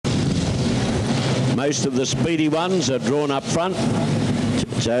Most of the speedy ones are drawn up front.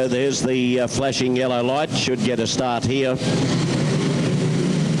 So there's the flashing yellow light. Should get a start here.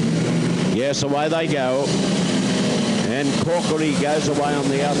 Yes, away they go. And Corkery goes away on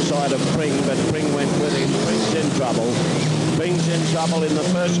the outside of Pring, but Pring went with him. Pring's in trouble. Pring's in trouble in the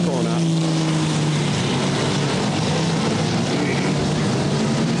first corner.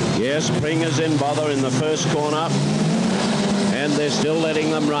 Yes, Pring is in bother in the first corner. And they're still letting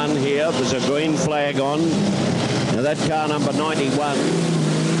them run here. There's a green flag on. Now that car number 91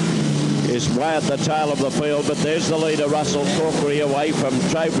 is way at the tail of the field, but there's the leader, Russell Corkery, away from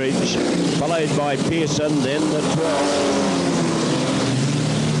Trowbridge, followed by Pearson, then the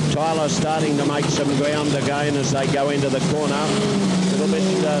 12. Tyler starting to make some ground again as they go into the corner. A little bit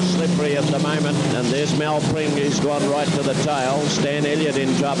slippery at the moment, and there's Mal Pring, who's gone right to the tail. Stan Elliott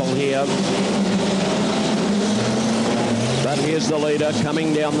in trouble here. But here's the leader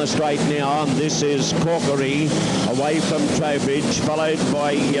coming down the straight now, and this is Corkery away from Trowbridge, followed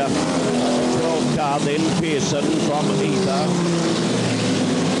by 12 car, then Pearson from Ether.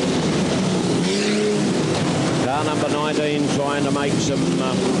 Car number 19 trying to make some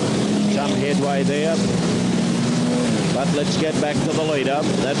headway there. But let's get back to the leader.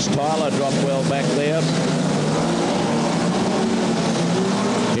 That's Tyler Dropwell back there.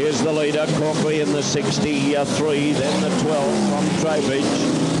 Here's the leader, Corkery in the 63, then the 12 from Trowbridge.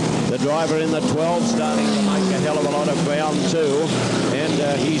 The driver in the 12 starting to make a hell of a lot of ground too, and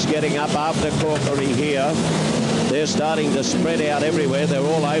he's getting up after Corkery here. They're starting to spread out everywhere. They're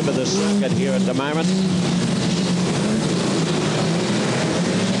all over the circuit here at the moment.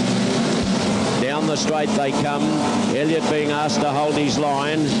 Down the straight they come. Elliott being asked to hold his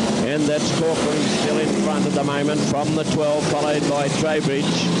line, and that's Corkery still in front at the moment from the 12, followed by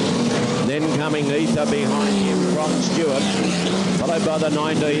Trowbridge. Then coming Ether behind him from Stewart, followed by the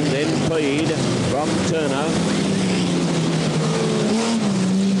 19, then Peed from Turner.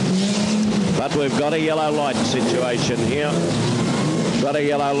 But we've got a yellow light situation here. Got a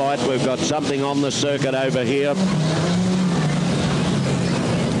yellow light. We've got something on the circuit over here.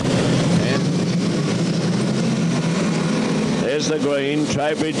 There's the green.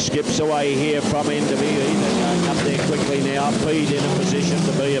 Trowbridge skips away here from Enderby. Ether going up there quickly now. Peed in a position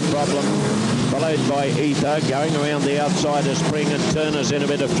to be a problem. Followed by Ether going around the outside of Spring, and Turner's in a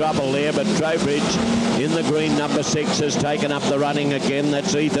bit of trouble there. But Trowbridge in the green number 6 has taken up the running again.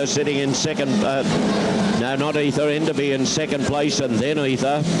 That's Ether sitting in second. No, not Ether. Enderby in second place, and then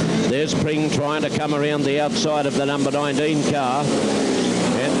Ether. There's Spring trying to come around the outside of the number 19 car.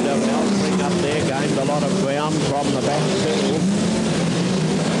 And Mal Pring up there gained a lot of ground from the back too.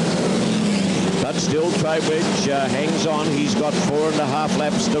 But still Trowbridge hangs on. He's got 4.5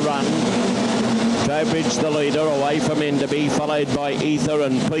 laps to run. Trowbridge the leader away from Enderby, followed by Ether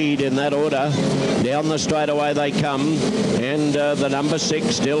and Peed in that order. Down the straightaway they come, and the number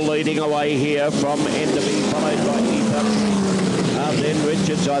 6 still leading away here from Enderby, followed by Ether. Then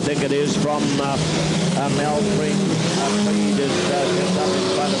Richards, I think it is, from Mal Pring. Peed is just up in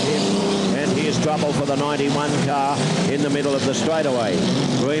front of him, and here's trouble for the 91 car in the middle of the straightaway.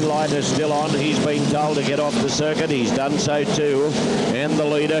 Green light is still on. He's been told to get off the circuit. He's done so too. And the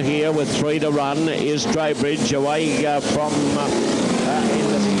leader here with 3 to run is Trowbridge away from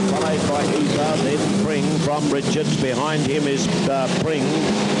Enderby, followed by Ether, then Pring from Richards. Behind him is Pring.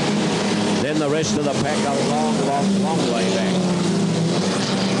 Then the rest of the pack a long way back.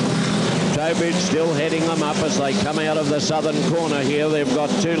 Trowbridge still heading them up as they come out of the southern corner here. They've got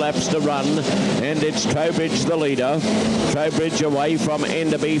 2 laps to run, and it's Trowbridge the leader. Trowbridge away from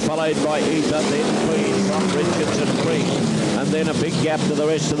Enderby, followed by Ether, then Peed from Richards and Pring. And then a big gap to the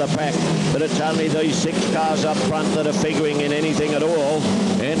rest of the pack. But it's only these 6 cars up front that are figuring in anything at all,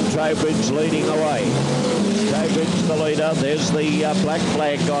 and Trowbridge leading away. Trowbridge the leader. There's the black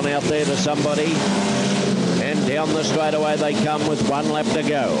flag gone out there to somebody. And down the straightaway they come with 1 lap to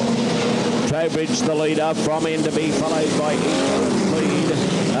go. Trowbridge the leader from Enderby, followed by Ether and Peed.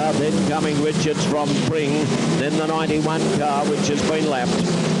 Then coming Richards from Pring. Then the 91 car, which has been lapped.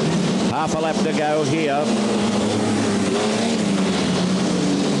 Half a lap to go here.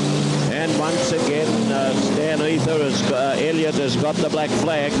 And once again, Stan Elliott has got the black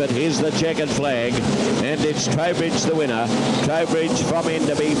flag, but here's the checkered flag. And it's Trowbridge the winner. Trowbridge from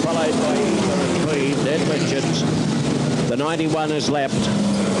Enderby, followed by Ether and Peed. Then Richards. The 91 is lapped.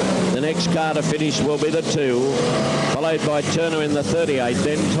 The next car to finish will be the 2, followed by Turner in the 38,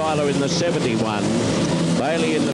 then Tyler in the 71, Bailey in the